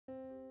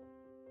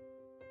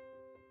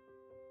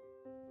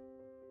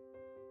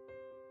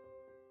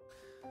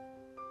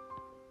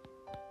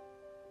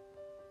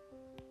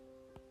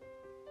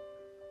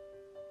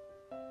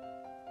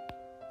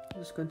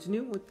let's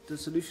continue with the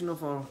solution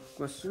of our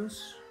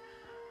questions.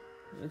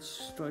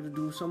 Let's try to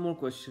do some more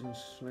questions,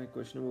 like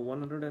question number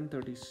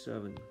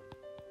 137.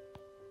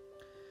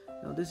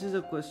 Now this is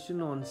a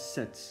question on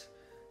sets.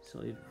 So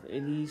if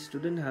any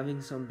student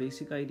having some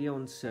basic idea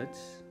on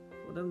sets,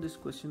 for them this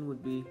question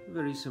would be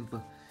very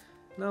simple.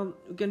 Now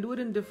you can do it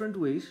in different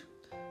ways,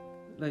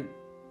 like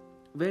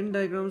Venn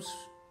diagrams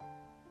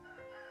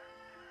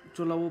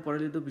cholabo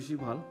parale to bishi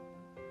bhal.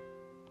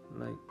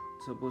 Like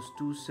suppose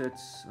two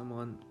sets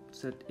among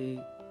set A,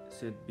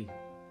 set B.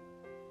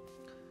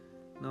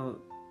 Now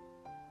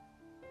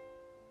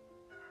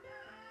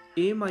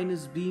A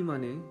minus B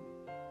mane,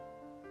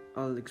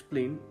 I'll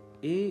explain.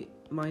 A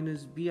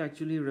minus B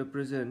actually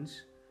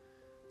represents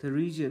the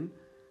region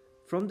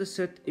from the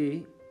set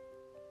A,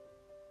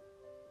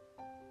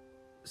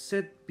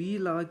 set B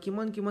la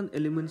kiman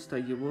elements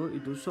thakibo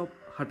itu sob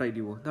hatai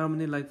dibo. Tar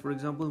mane like for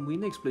example we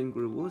explain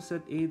koribo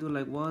set A to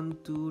like 1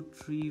 2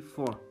 3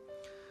 4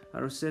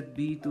 or set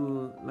B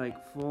to like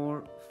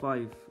 4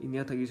 5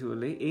 inya thakise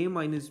hole A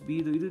minus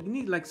B to itu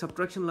ini like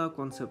subtraction la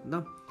concept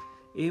na.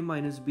 A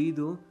minus B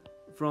to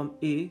from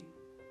A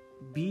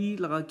B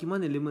laga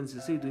kiman elements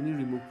ase itu ini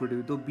remove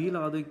koribo. To B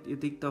laga to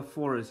etikta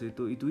 4 ase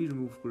to itu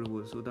remove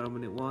koribo. So tar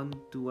mane 1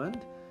 2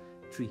 and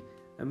 3.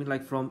 I mean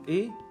like from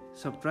A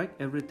subtract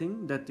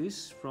everything that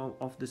is from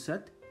of the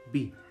set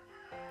B.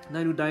 Now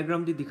you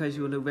diagram di dikhai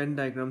hole Venn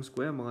diagram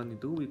square magan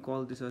itu we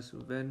call this as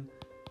Venn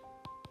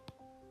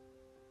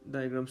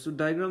diagrams. So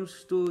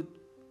diagrams to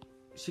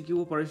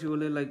sikibo parise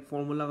hole like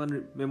formula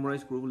kan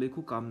memorize koribole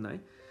ekho kam nai.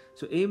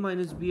 So A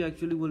minus B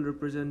actually will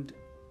represent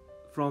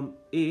from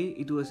A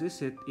itu ase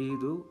set A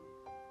to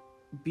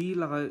B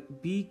laga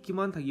B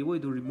kiman thakibo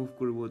itu remove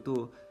koribo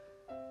to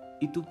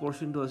itu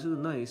portion to ase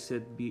na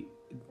set B.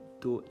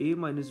 So A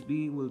minus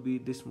B will be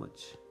this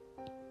much.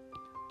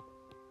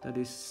 That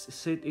is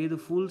set A the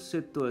full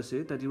set to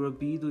ase that you are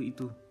B to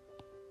itu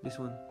this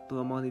one to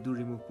amount itu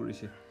remove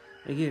korise.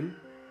 Again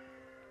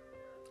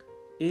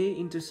A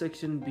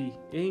intersection B.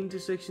 A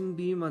intersection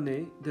B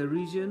mane the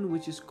region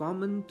which is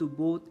common to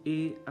both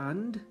A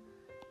and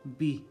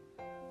B.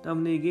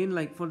 Tamne again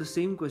like for the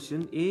same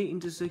question A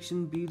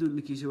intersection B to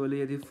likhise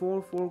wale yadi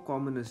 4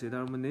 common ase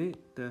tar mane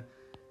the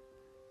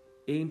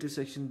A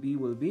intersection B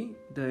will be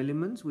the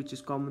elements which is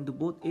common to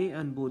both A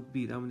and both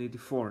B. Tar mane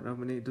 4 tar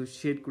mane to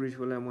shade korish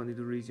wala amane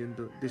to region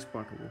to this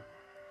part hobo.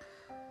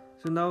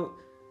 So now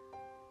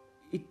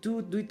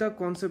itu duita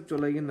concept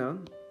cholai na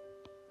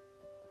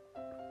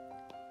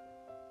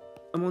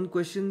among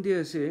question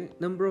there say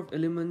number of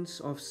elements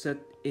of set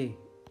A,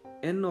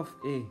 n of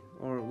A,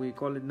 or we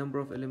call it number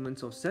of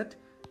elements of set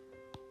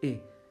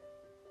A.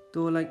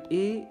 So like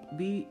A,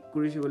 B,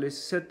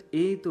 set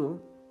A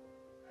to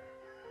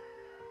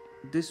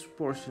this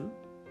portion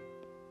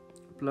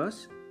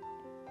plus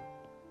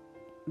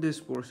this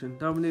portion.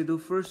 Tarmane the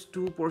first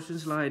two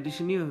portions la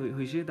addition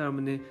hoise.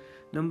 Tarmane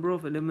number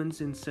of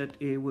elements in set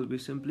A will be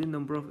simply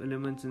number of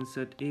elements in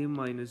set A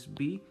minus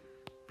B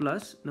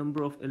plus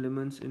number of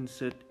elements in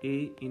set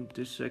A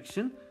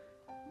intersection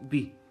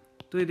B.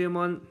 So it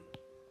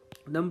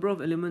number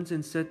of elements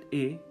in set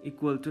A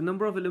equal to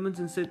number of elements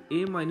in set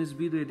A minus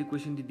B. The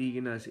equation di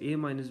A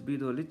minus B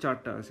to only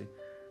charta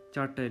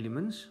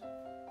elements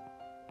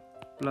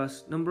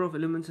plus number of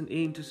elements in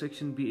A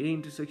intersection B. A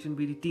intersection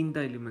B the tinta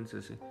elements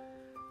ase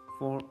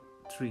 4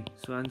 3.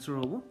 So answer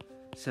hobo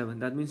 7.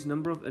 That means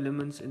number of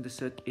elements in the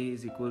set A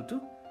is equal to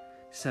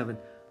 7.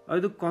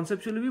 The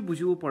conceptually bhi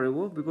bujhibo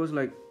parebo because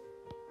like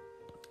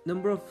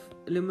number of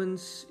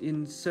elements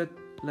in set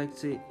like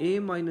say A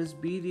minus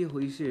B the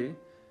hoise.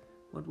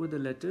 What were the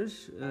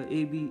letters?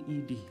 A, B,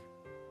 E, D.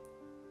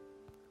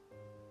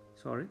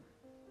 Sorry.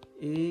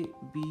 A,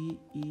 B,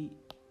 E,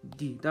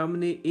 D. That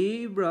means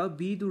A bra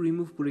B to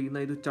remove kuri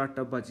na idu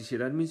charta bachi.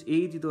 That means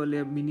A di to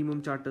le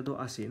minimum charta to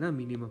ase na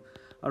minimum.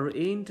 Or A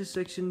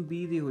intersection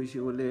B di hoise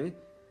ole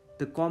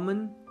the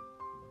common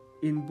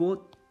in both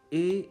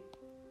A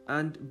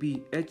and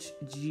B H,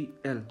 G,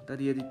 L.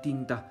 That is the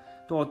tinta.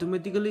 So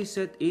automatically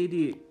set A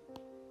di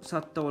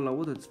satta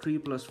wala that's 3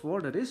 plus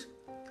 4 that is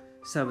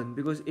 7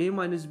 because A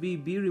minus B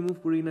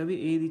remove kuri na A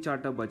di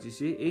charta bachi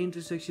se A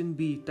intersection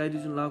B tai di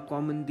la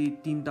common di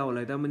tinta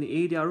wala ta mane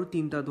A di aru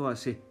tinta do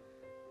ase.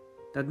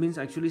 That means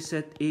actually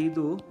set A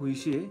do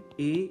hoise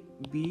A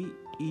B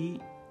E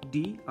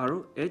D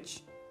aru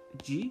H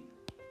G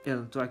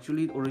L. So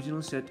actually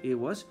original set A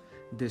was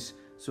this.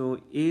 So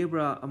A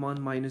bra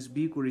amount minus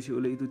B kuri se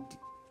ole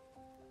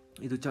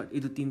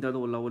idu tinta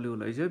do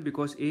ola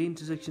because A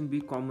intersection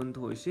B common to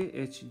hoise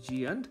H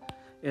G and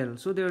L.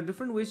 So there are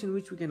different ways in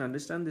which we can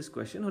understand this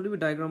question. Only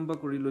diagram ba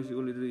korilo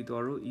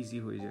ito easy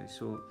hoy jay.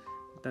 So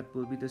that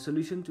will be the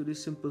solution to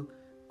this simple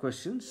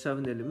question.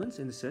 7 elements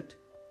in the set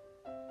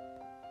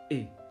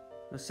A.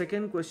 The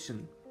second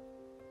question,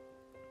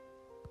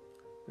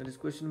 that is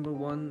question number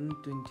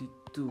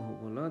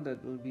 122.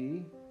 That will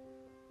be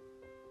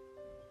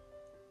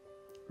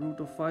root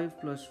of 5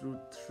 plus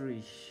root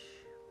 3.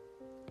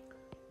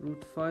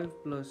 Root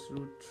 5 plus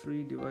root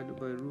 3 divided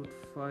by root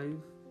 5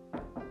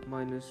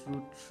 minus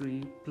root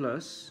 3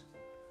 plus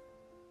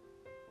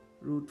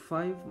root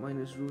 5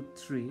 minus root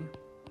 3,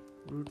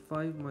 root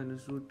 5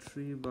 minus root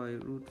 3 by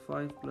root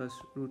 5 plus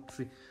root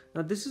 3.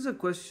 Now this is a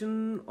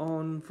question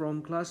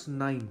from class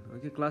 9.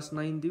 Okay, class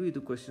 9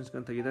 the questions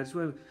can take. That's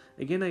why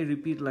again I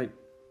repeat, like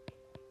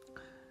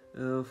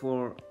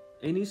for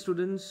any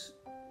students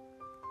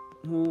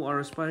who are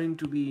aspiring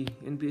to be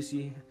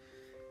NPSC,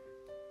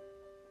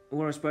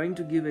 who are aspiring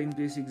to give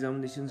NPSC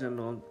examinations and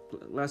all,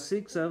 class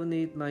 6, 7,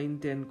 8, 9,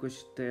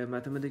 10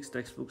 mathematics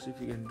textbooks,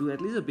 if you can do at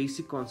least a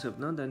basic concept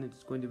now, then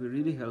it's going to be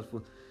really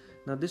helpful.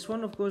 Now this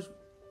one, of course,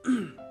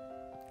 you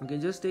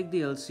can just take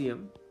the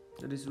LCM,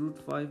 that is root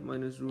 5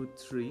 minus root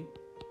 3,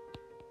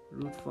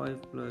 root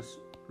 5 plus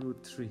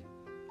root 3.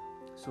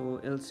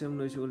 So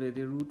LCM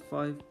the root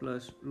 5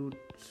 plus root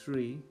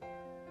 3,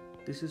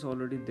 this is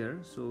already there,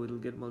 so it will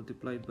get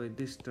multiplied by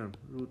this term,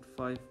 root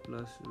 5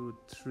 plus root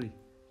 3,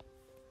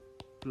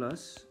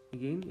 plus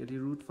again the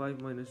root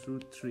 5 minus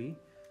root 3,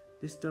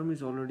 this term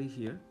is already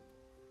here,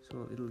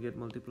 so it will get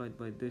multiplied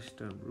by this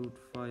term, root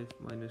 5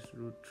 minus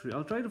root 3.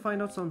 I'll try to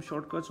find out some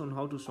shortcuts on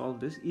how to solve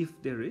this if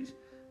there is,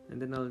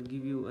 and then I'll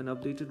give you an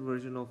updated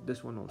version of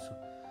this one also.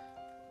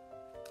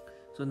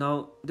 So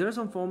now there are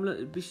some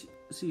formulas.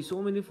 See,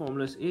 so many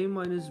formulas. A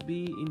minus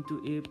b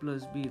into a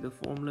plus b, the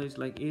formula is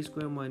like a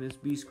square minus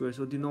b square.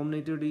 So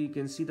denominator, you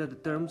can see that the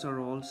terms are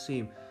all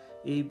same,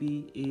 ab,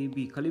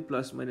 khali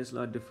plus minus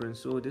la difference.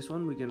 So this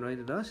one we can write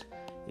it as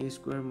a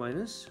square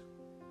minus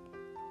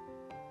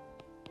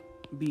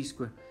b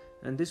square,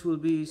 and this will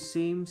be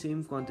same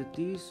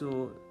quantity,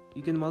 so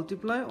you can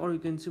multiply or you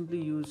can simply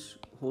use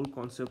whole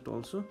concept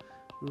also,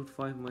 root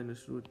 5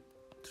 minus root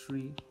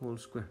 3 whole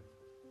square.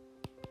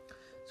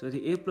 So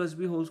the a plus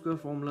b whole square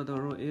formula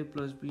dharo, a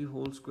plus b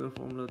whole square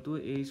formula to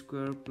a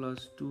square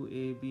plus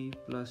 2ab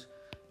plus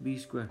b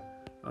square,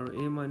 or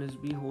a minus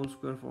b whole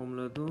square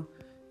formula to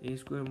a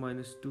square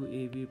minus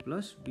 2ab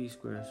plus b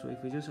square. So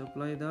if we just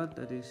apply that,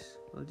 that is,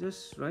 I'll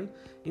just write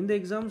in the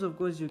exams, of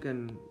course you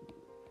can,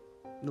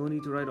 no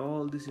need to write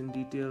all this in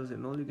details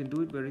and all, you can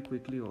do it very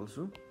quickly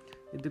also.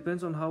 It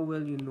depends on how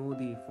well you know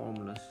the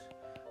formulas.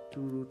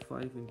 2 root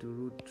 5 into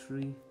root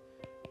 3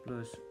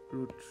 plus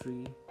root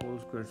 3 whole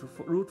square. So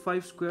for root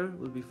 5 square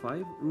will be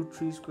 5, root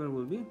 3 square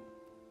will be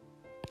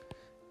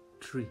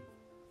 3.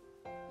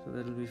 So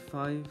that will be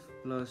 5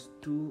 plus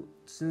 2.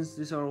 Since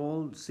these are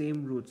all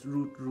same roots,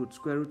 root,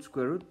 square root,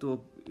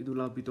 so it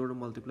will be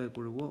multiply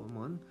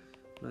 1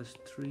 plus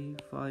 3,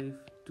 5,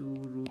 2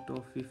 root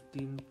of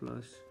 15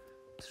 plus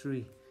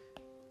 3,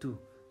 2.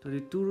 So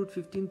the 2 root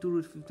 15, 2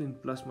 root 15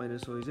 plus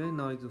minus so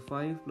now it's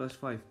 5 plus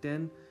 5,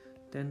 10,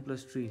 10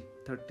 plus 3,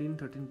 13,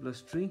 13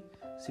 plus 3,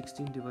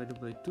 16 divided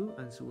by 2,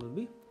 answer will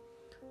be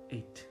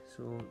 8.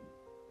 So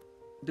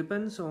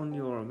depends on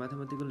your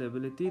mathematical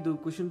ability. The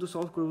question to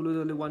solve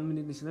only 1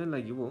 minute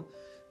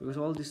because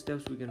all these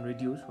steps we can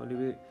reduce.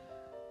 Anyway,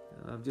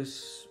 I've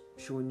just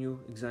shown you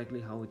exactly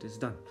how it is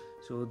done.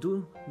 So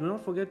do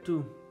not forget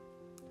to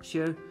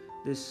share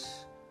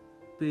this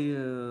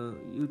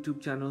YouTube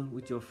channel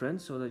with your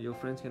friends so that your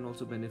friends can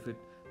also benefit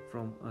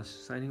from us.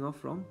 Signing off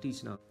from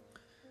Teach Now.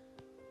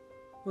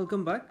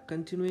 Welcome back.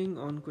 Continuing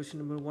on question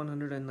number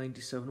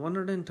 197.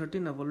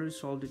 113 I've already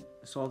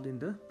solved in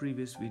the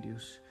previous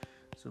videos.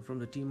 So from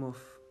the team of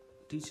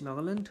Teach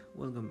Nagaland,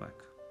 welcome back.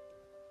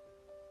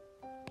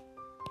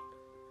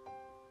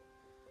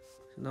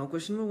 So now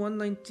question number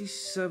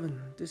 197.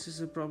 This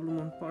is a problem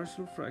on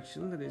partial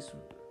fraction, that is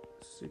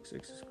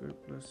 6x squared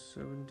plus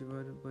 7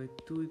 divided by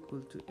 2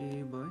 equal to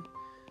a by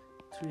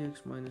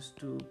 3x minus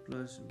 2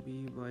 plus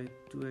b by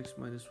 2x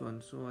minus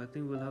 1. So I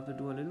think we'll have to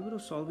do a little bit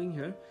of solving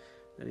here.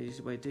 That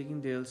is by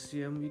taking the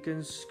LCM. You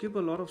can skip a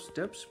lot of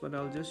steps, but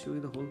I'll just show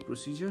you the whole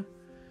procedure.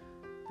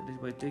 That is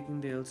by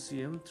taking the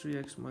LCM,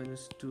 3x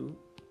minus 2,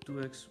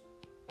 2x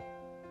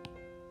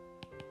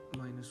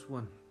minus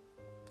 1.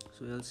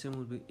 So LCM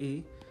will be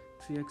a,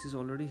 3x is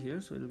already here,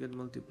 so it will get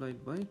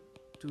multiplied by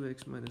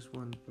 2x minus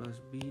 1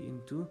 plus b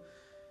into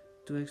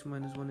 2x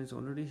minus 1 is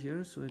already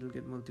here, so it will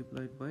get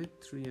multiplied by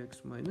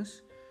 3x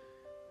minus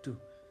 2.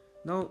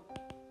 Now,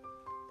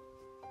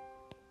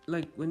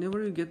 like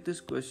whenever you get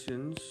these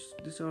questions,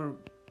 these are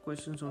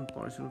questions on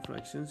partial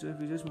fractions. So if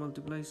you just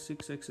multiply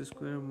 6x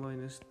squared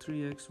minus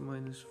 3x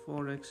minus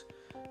 4x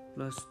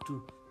plus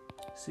 2,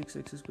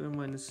 6x squared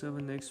minus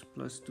 7x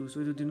plus 2.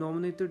 So the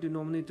denominator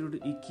to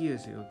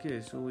equate,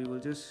 okay? So we will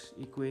just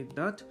equate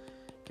that.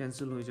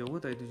 Cancel ho jabo,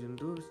 tai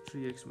to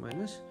 3x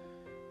minus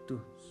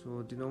 2.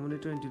 So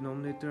denominator and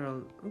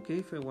denominator, okay,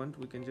 if I want,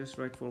 we can just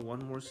write for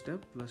one more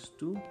step, plus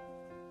 2,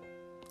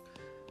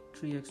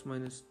 3x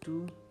minus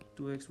 2,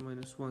 2x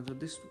minus 1. So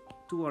these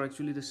two are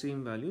actually the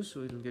same values,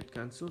 so it will get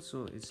cancelled.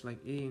 So it's like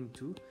a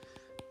into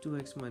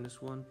 2x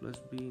minus 1 plus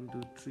b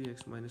into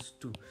 3x minus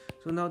 2.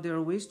 So now there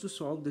are ways to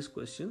solve this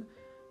question.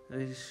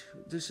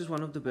 This is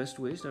one of the best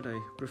ways that I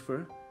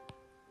prefer,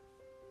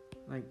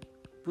 like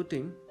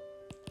putting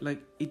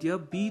like itia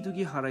b to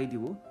gi harai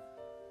dibo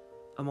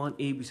amount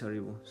a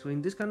bisaribo. So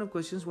in this kind of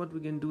questions, what we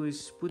can do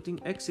is putting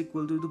x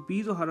equal to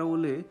b to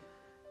harawole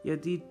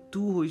yati 2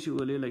 hoishu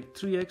gole, like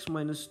 3x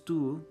minus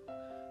 2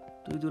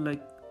 to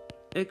like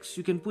x,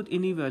 you can put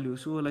any value.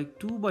 So like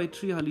 2 by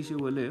 3 halise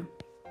bole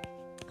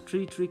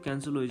 3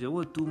 cancel ho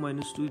jabo, 2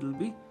 minus 2 it will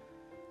be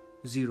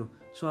 0.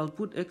 So I'll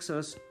put x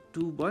as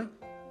 2 by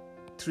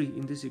 3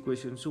 in this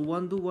equation. So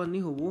 1 to 1 ni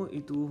hobo,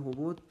 itu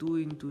hobo 2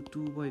 into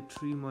 2 by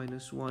 3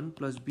 minus 1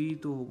 plus b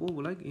to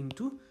hobo like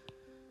into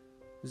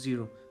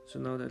 0. So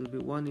now that will be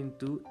 1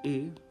 into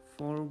a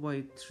 4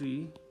 by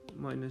 3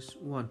 minus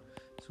 1.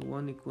 So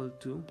 1 equal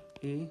to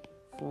a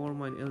 4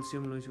 minus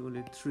LCM lo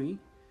 3.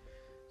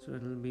 So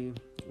that will be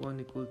 1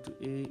 equal to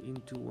a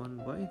into 1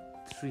 by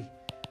 3.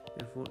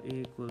 Therefore a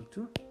equal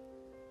to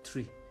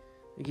 3.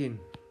 Again,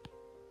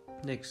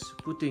 next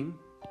putting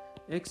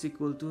x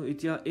equal to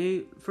itia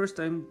a, first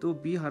time to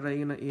b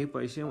harai na a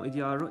paise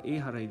itia aro a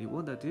harai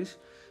dibo, that is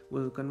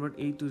we'll convert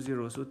a to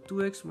 0. So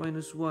 2x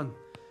minus 1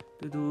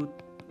 to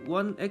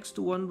 1x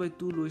to 1 by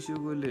 2 loise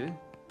gole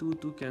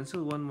 2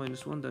 cancel, 1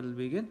 minus 1, that will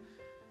be again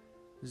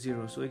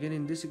 0. So again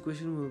in this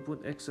equation we will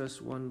put x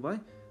as 1 by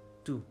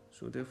 2.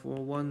 So therefore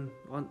 1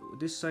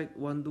 this side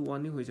 1 to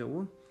 1 ni hoi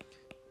jabo,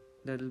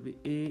 that will be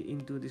a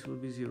into this will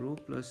be 0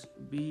 plus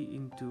b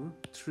into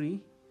 3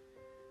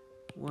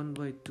 1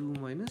 by 2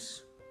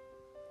 minus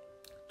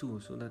 2.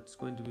 So that's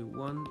going to be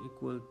 1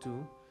 equal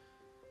to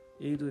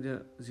a to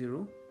the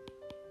 0,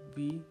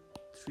 b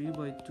 3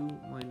 by 2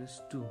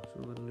 minus 2.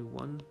 So that will be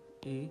 1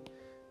 a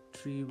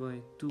 3 by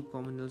 2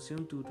 common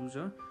LCM, 2 2s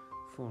are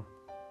 4.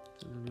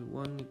 So that will be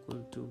 1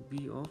 equal to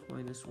b of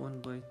minus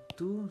 1 by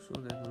 2. So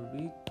that will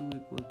be 2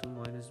 equal to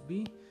minus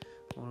b,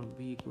 or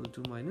b equal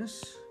to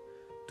minus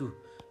 2.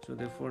 So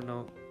therefore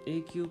now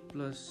a cube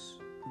plus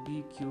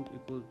b cube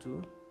equal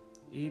to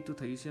a to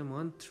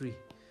 3.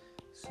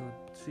 So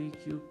 3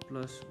 cube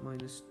plus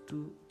minus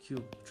 2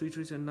 cube. 3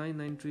 3s are 9,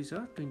 9 3s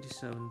are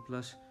 27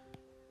 plus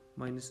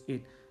minus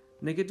 8.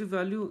 Negative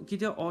value,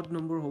 kita odd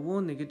number hobo,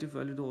 negative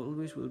value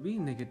always will be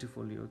negative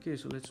only. Okay,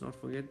 so let's not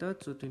forget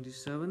that. So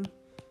 27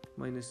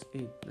 minus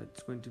 8,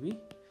 that's going to be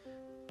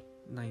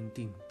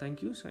 19.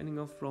 Thank you. Signing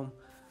off from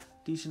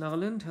Teach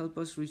Nagaland. Help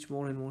us reach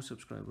more and more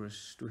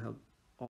subscribers to help